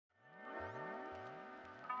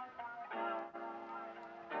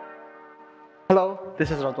Hello,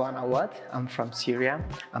 this is Radwan Awad. I'm from Syria.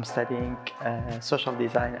 I'm studying social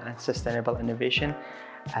design and sustainable innovation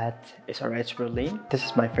at SRH Berlin. This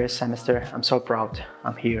is my first semester. I'm so proud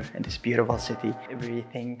I'm here in this beautiful city.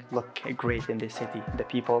 Everything looks great in this city. The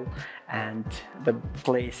people and the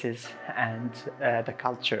places and the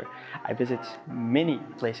culture. I visit many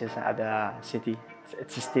places at the city.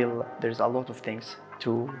 It's still, there's a lot of things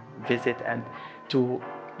to visit and to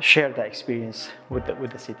share the experience with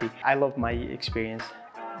the city. I love my experience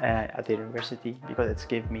at the university because it's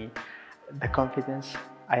given me the confidence.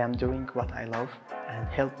 I am doing what I love and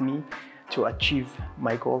help me to achieve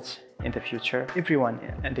my goals in the future. Everyone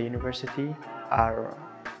in the university are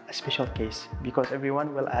a special case because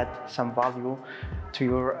everyone will add some value to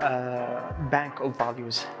your bank of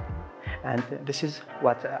values. And this is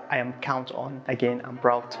what I am count on. Again, I'm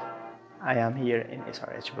proud I am here in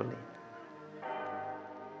SRH Berlin.